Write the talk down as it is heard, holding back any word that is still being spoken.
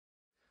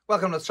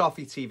Welcome to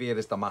Toffee TV. It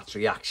is the match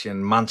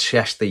reaction.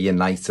 Manchester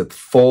United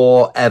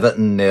 4,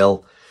 Everton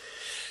 0.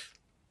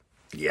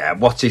 Yeah,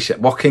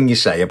 what can you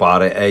say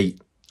about it?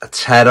 A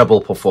terrible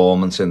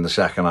performance in the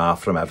second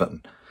half from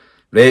Everton.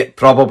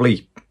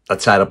 Probably a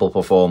terrible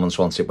performance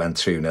once it went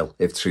 2-0,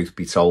 if truth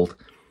be told.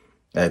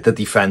 The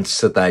defence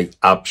today,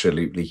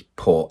 absolutely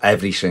poor.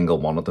 Every single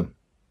one of them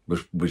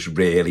was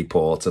really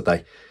poor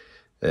today.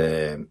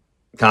 Can't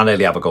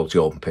really have a go to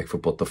Jordan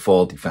Pickford, but the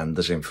 4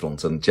 defenders in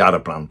front, and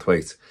Jared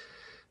Brandtwaite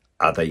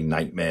had a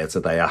nightmare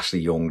today.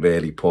 Ashley Young,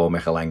 really poor.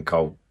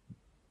 Michalenko,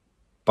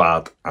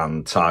 bad.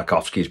 And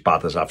Tarkowski's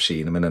bad as I've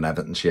seen him in an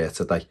Everton shirt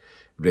today.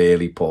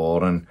 Really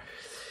poor. And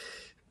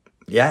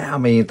yeah, I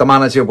mean, the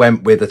manager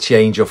went with a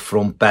change up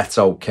front.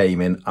 Beto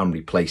came in and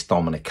replaced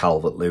Dominic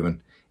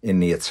Calvert-Lewin in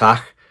the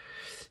attack.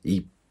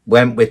 He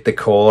went with the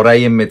core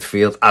in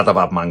midfield. I'd have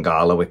had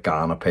Mangala with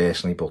Ghana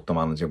personally, but the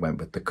manager went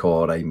with the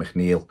core.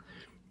 McNeil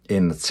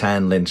in the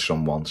 10, Lynch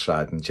from one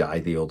side and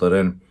Jai the other.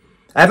 And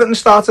Everton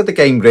started the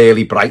game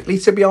really brightly,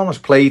 to be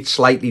honest. Played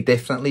slightly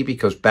differently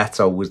because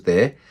Beto was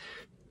there.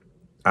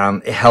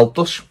 And it helped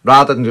us.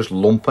 Rather than just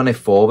lumping it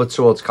forward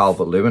towards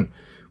Calvert-Lewin,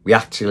 we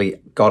actually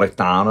got it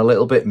down a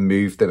little bit,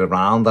 moved it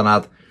around and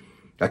had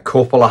a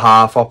couple of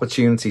half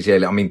opportunities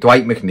early. I mean,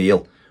 Dwight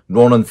McNeil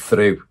running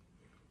through.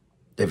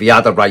 If he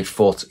had a right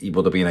foot, he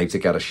would have been able to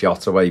get a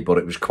shot away. But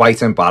it was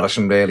quite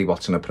embarrassing, really,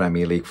 watching a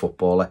Premier League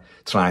footballer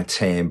try and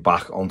turn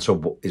back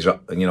onto his,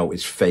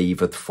 his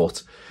favoured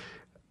foot.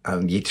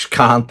 And you just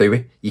can't do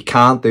it. You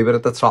can't do it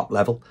at the top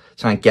level.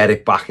 Try and get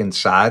it back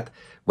inside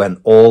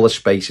when all the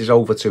space is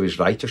over to his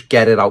right. Just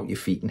get it out your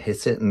feet and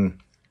hit it.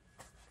 And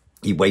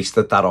he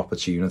wasted that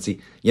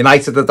opportunity.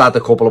 United had a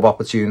couple of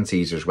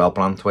opportunities as well.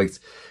 Brandtwaite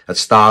had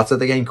started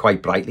the game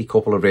quite brightly.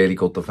 Couple of really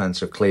good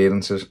defensive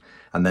clearances.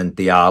 And then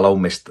Diallo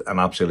missed an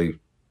absolute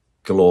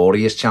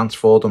glorious chance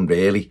for them,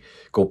 really.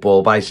 Good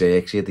ball by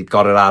Xerxes. If he'd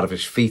got it out of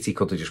his feet, he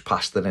could have just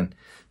passed it in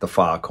the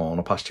far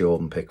corner past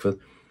Jordan Pickford.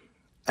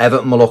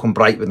 Everton were looking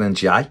bright within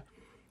Jai.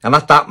 And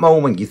at that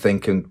moment, you're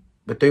thinking,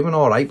 we're doing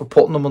all right. We're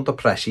putting them under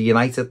pressure.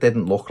 United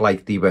didn't look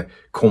like they were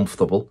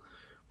comfortable.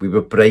 We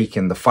were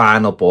breaking. The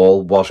final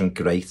ball wasn't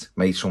great.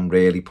 Made some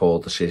really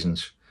poor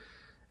decisions.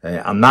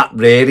 And that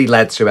really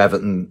led to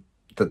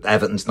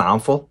Everton's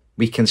downfall.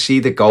 We can see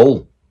the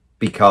goal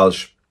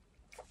because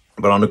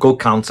we're on a good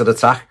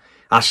counter-attack.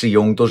 Ashley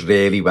Young does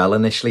really well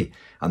initially.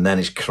 And then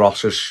his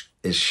cross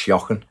is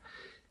shocking.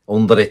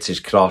 Under it's his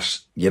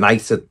cross.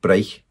 United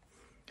break.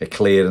 A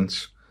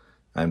clearance,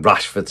 and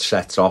Rashford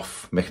sets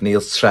off.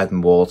 McNeil's treading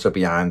water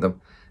behind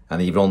him,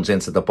 and he runs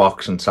into the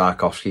box, and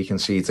Tarkowski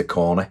concedes a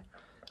corner.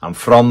 And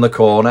from the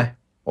corner,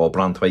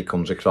 Brandtwaite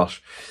comes across,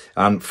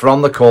 and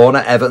from the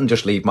corner, Everton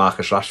just leave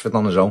Marcus Rashford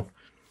on his own.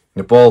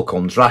 The ball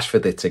comes,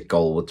 Rashford hits it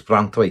goalwards.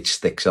 Brandtwaite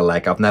sticks a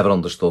leg. I've never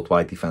understood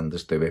why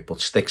defenders do it, but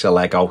sticks a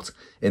leg out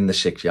in the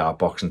 6-yard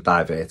box and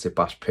diverts it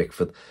past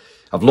Pickford.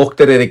 I've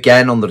looked at it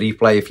again on the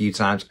replay a few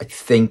times. I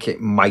think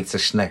it might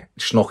have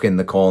snuck in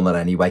the corner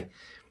anyway.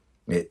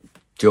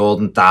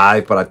 Jordan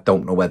dived, but I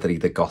don't know whether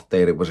he'd have got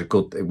there. It was a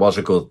good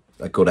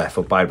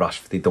effort by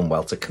Rashford. He'd done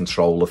well to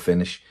control the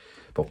finish,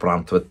 but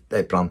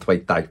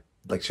Brandtwaite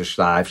just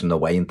dives in the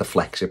way and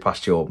deflects it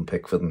past Jordan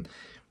Pickford and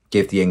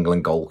give the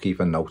England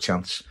goalkeeper no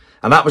chance.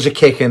 And that was a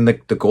kick in the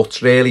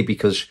guts, really,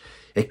 because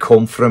it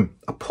come from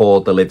a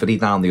poor delivery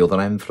down the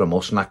other end from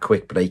us, and that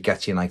quick break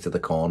gets United the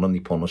corner and they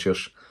punish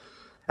us.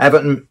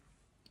 Everton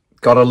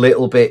got a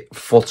little bit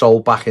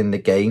foothold back in the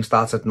game,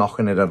 started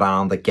knocking it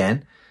around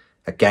again.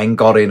 Again,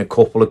 got in a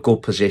couple of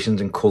good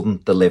positions and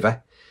couldn't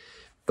deliver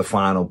the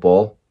final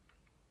ball.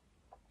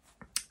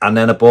 And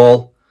then a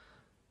ball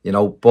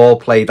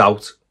played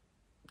out.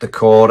 The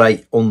core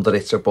under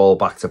it's a ball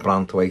back to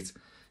Brandtwaite.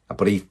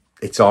 But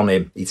it's on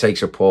him. He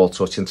takes a poor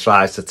touch and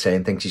tries to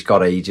turn, thinks he's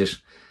got ages.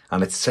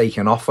 And it's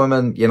taken off him,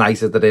 and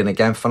United are in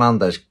again.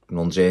 Fernandez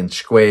runs in,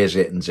 squares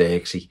it, and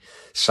Xerxes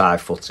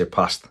side foots it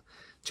past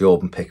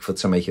Jordan Pickford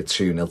to make it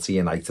 2-0 to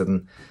United.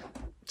 And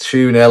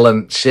 2-0,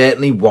 and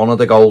certainly one of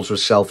the goals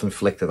was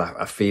self-inflicted.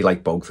 I feel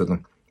like both of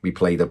them we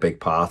played a big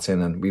part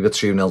in, and we were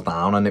 2-0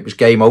 down, and it was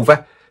game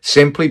over,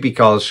 simply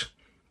because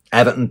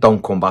Everton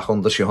don't come back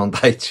under Sean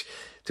Dyche.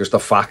 Just a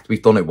fact.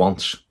 We've done it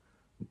once.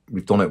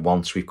 We've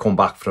come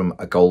back from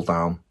a goal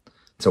down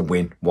to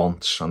win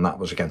once, and that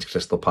was against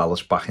Crystal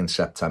Palace back in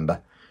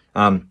September.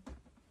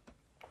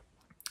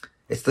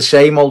 It's the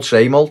same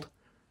old,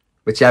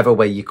 whichever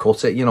way you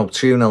cut it.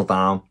 2-0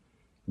 down,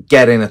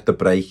 get in at the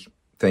break,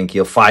 think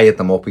he'll fire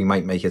them up, he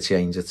might make a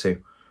change or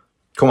two.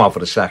 Come out for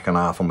the second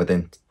half, and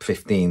within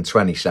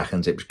 15-20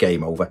 seconds it was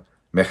game over.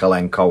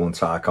 Michalenko and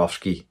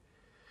Tarkowski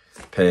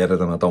pair of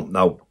them, I don't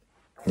know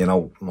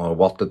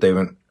what they're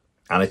doing,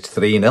 and it's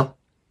 3-0.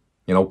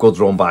 Good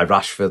run by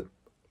Rashford,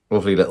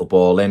 lovely little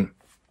ball in,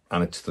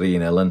 and it's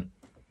 3-0, and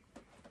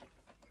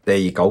there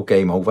you go,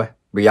 game over.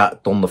 We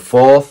had done the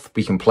fourth.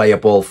 We can play a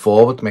ball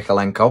forward,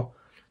 Michalenko.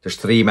 There's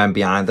 3 men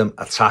behind him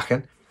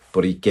attacking,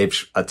 but he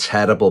gives a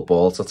terrible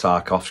ball to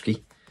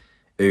Tarkowski,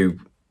 who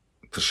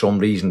for some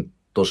reason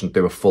doesn't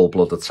do a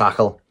full-blooded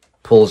tackle,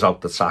 pulls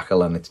out the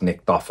tackle, and it's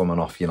nicked off him and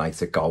off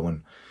United go,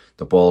 and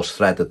The ball's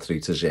threaded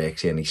through to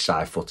Xerxes and he's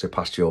side-footed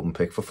past Jordan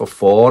Pickford for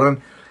 4.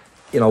 And,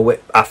 you know,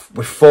 with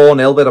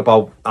 4-0 with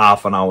about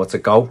half an hour to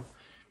go,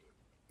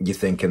 you're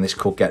thinking this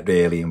could get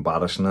really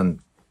embarrassing.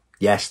 And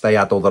yes, they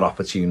had other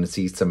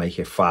opportunities to make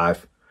it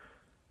 5.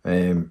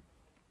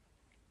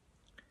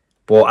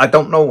 But I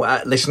don't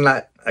know. Listen,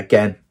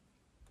 again,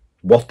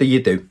 what do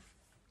you do?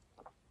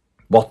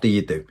 What do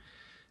you do?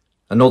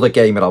 Another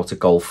game without a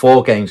goal.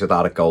 4 games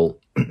without a goal.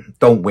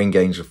 Don't win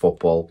games of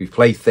football. We've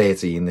played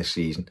 13 this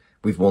season.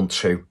 We've won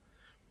 2.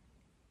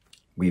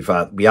 We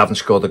haven't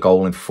scored a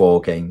goal in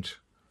 4 games.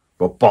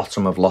 We're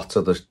bottom of lots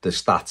of the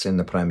stats in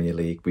the Premier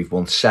League. We've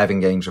won 7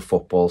 games of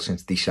football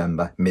since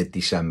December,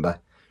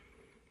 mid-December.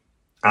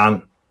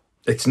 And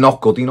it's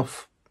not good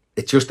enough.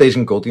 It just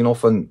isn't good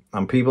enough. And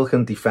people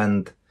can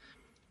defend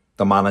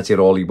the manager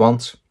all he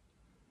wants.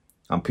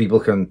 And people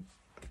can,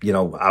 you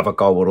know, have a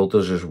go at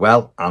others as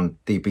well. And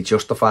they'd be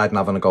justified in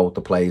having a go at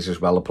the players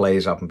as well. The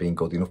players haven't been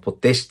good enough.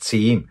 But this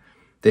team,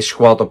 this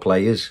squad of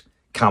players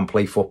can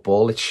play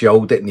football. It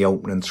showed it in the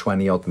opening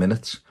 20-odd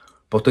minutes.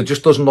 But there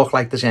just doesn't look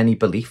like there's any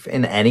belief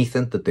in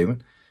anything they're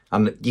doing.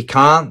 And you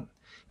can't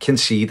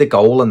concede a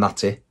goal and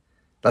that's it.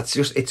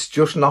 It's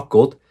just not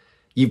good.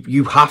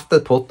 You have to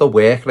put the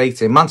work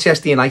rate in.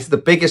 Manchester United, the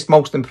biggest,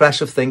 most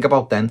impressive thing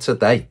about them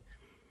today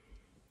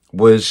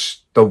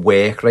was the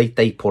work rate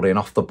they put in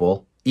off the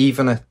ball.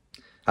 Even at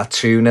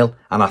 2-0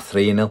 and at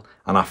 3-0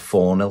 and at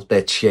 4-0,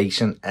 they're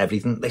chasing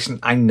everything. Listen,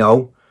 I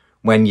know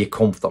when you're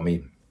comfortable, I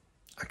mean,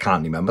 I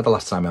can't remember the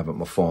last time I ever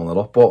my 4-0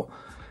 up, but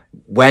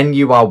when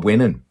you are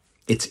winning,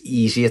 it's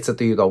easier to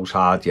do those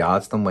hard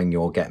yards than when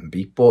you're getting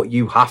beat. But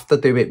you have to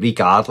do it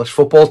regardless.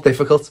 Football's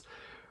difficult.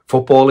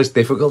 Football is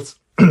difficult.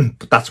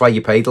 But that's why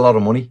you paid a lot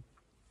of money.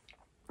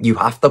 You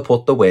have to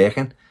put the work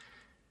in.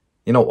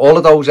 You know, all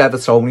of those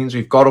Evertonians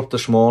who've got up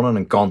this morning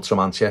and gone to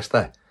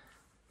Manchester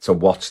to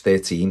watch their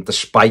team,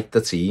 despite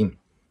the team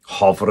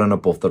hovering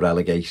above the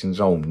relegation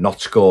zone,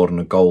 not scoring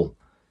a goal,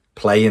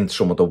 playing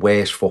some of the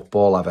worst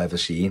football I've ever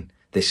seen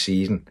this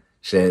season,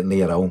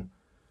 certainly at home.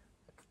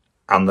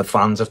 And the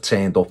fans have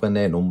turned up in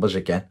their numbers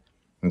again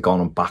and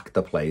gone and backed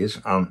the players.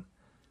 And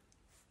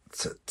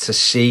to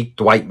see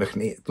Dwight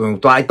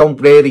McNeil, I don't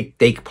really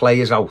dig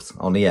players out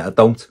on here, I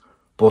don't.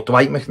 But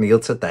Dwight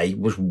McNeil today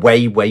was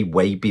way, way,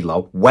 way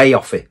below, way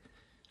off it.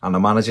 And the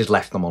manager's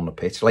left him on the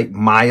pitch, like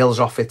miles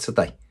off it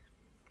today.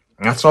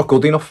 And that's not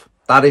good enough.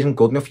 That isn't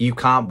good enough. You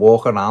can't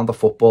walk around the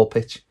football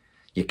pitch.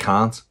 You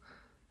can't.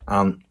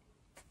 And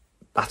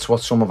that's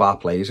what some of our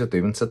players are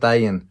doing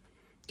today. And,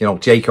 you know,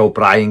 Jake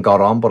O'Brien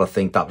got on, but I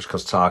think that was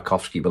because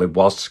Tarkowski, well, it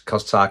was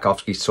because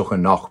Tarkowski took a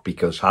knock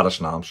because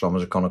Harrison Armstrong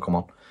was going to come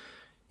on.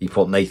 He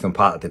put Nathan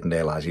Patterson, I didn't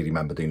realise he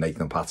remembered who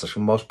Nathan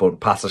Patterson was, but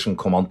Patterson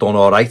come on, done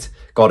all right,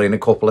 got in a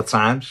couple of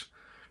times.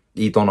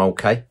 He done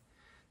okay.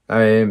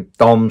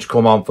 Dom's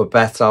come on for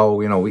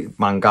Beto, you know,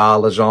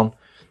 Mangala's on.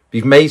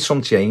 We've made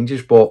some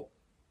changes, but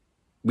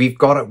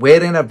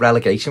we're in a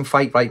relegation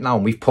fight right now,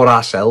 and we've put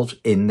ourselves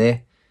in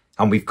there,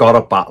 and we've got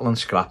a battle and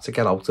scrap to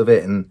get out of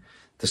it. And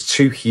there's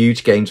 2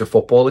 huge games of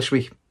football this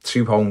week,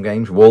 2 home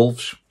games.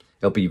 Wolves,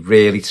 it'll be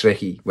really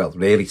tricky, well,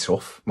 really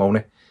tough, won't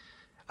it?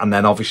 And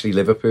then obviously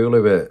Liverpool,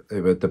 who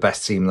are the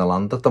best team in the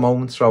land at the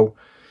moment. So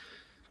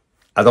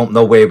I don't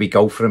know where we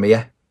go from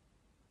here.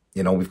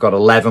 You know, we've got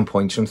 11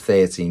 points from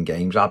 13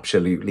 games.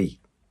 Absolutely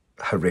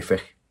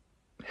horrific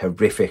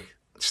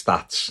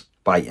stats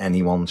by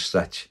anyone's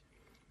stretch.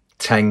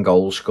 10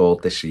 goals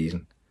scored this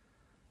season.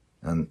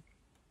 And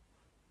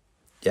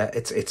yeah,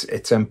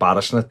 it's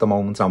embarrassing at the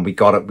moment. And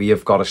we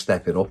have got to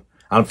step it up.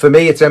 And for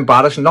me, it's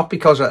embarrassing, not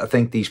because I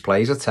think these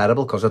players are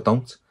terrible, because I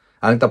don't.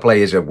 I think the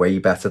players are way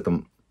better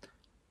than...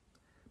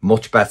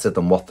 much better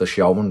than what they're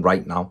showing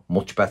right now.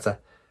 Much better.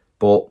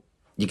 But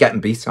you're getting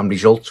beat, and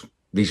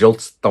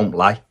results don't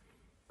lie.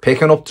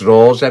 Picking up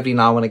draws every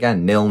now and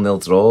again,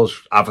 0-0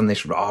 draws, having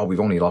this, we've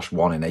only lost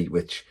 1 in 8,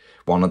 which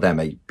one of them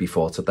 8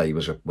 before today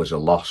was a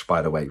loss,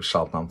 by the way, with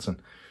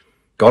Southampton.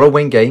 Got to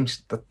win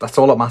games. That's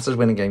all that matters,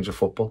 winning games of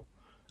football.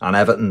 And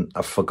Everton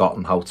have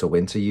forgotten how to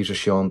win, to use a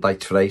Sean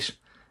Dyche phrase.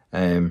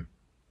 And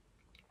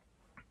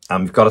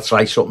we've got to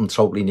try something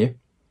totally new.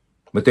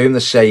 We're doing the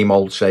same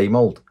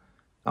old.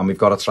 And we've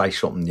got to try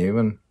something new,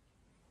 and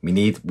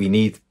we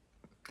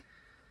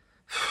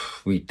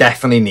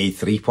definitely need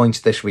 3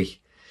 points this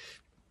week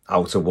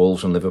out of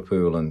Wolves and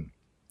Liverpool. And,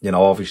 you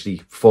know,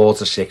 obviously 4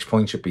 to 6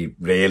 points would be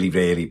really,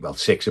 really, well,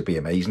 6 would be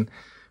amazing.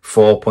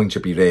 4 points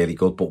would be really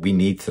good, but we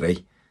need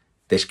 3.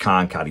 This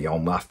can't carry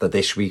on. After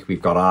this week,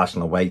 we've got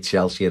Arsenal away,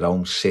 Chelsea at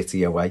home,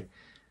 City away.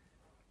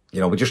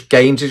 You know,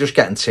 games are just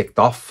getting ticked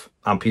off,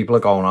 and people are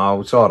going, oh,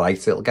 it's all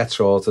right, it'll get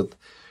sorted.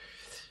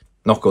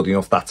 Not good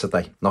enough that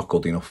today. Not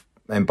good enough.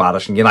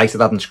 Embarrassing. United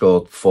hadn't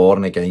scored 4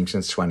 in a game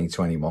since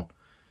 2021,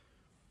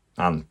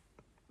 and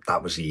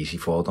that was easy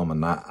for them.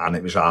 And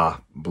it was a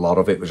lot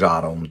of it was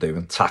our own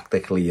doing,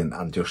 tactically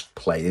and just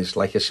players,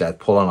 like I said,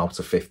 pulling out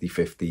to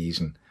 50-50s,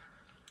 and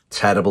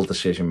terrible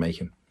decision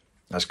making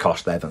has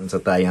cost Everton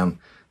today. And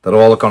they're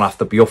all going to have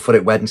to be up for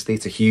it Wednesday.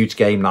 It's a huge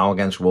game now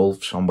against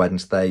Wolves on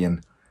Wednesday,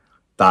 and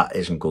that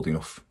isn't good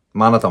enough.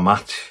 Man of the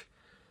match,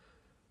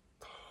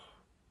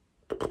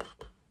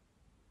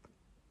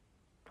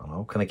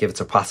 know, can I give it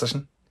to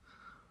Patterson?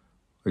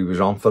 He was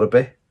on for a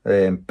bit.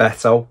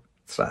 Beto.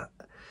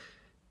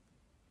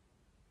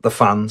 The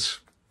fans,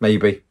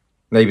 maybe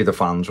the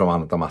fans were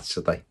man of the match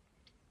today.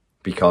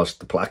 Because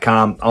I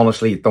can't,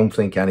 honestly, don't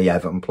think any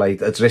Everton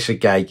played. Idrissa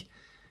Gueye,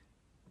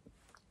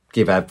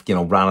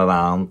 ran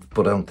around,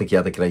 but I don't think he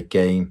had a great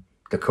game.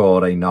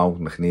 Gakore, no.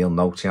 McNeil,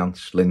 no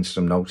chance.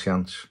 Lindstrom, no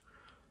chance.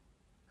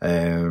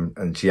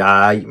 And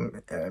Jai,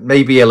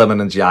 maybe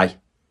Illiman and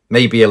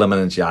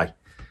Jai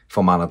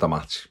for man of the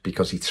match,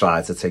 because he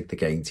tried to take the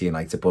game to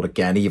United. But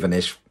again, even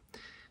his,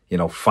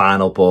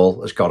 final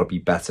ball has got to be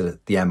better.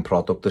 The end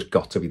product has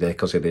got to be there,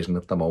 because it isn't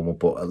at the moment.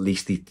 But at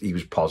least he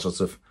was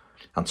positive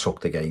and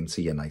took the game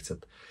to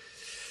United.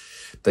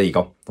 There you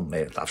go.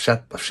 I've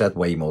said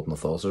way more than I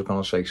thought I was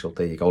going to say. So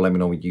there you go. Let me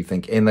know what you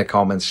think in the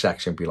comments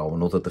section below.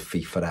 Another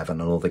defeat for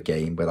Everton, another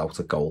game without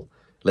a goal.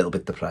 A little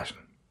bit depressing,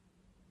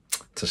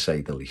 to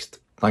say the least.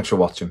 Thanks for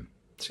watching.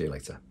 See you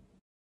later.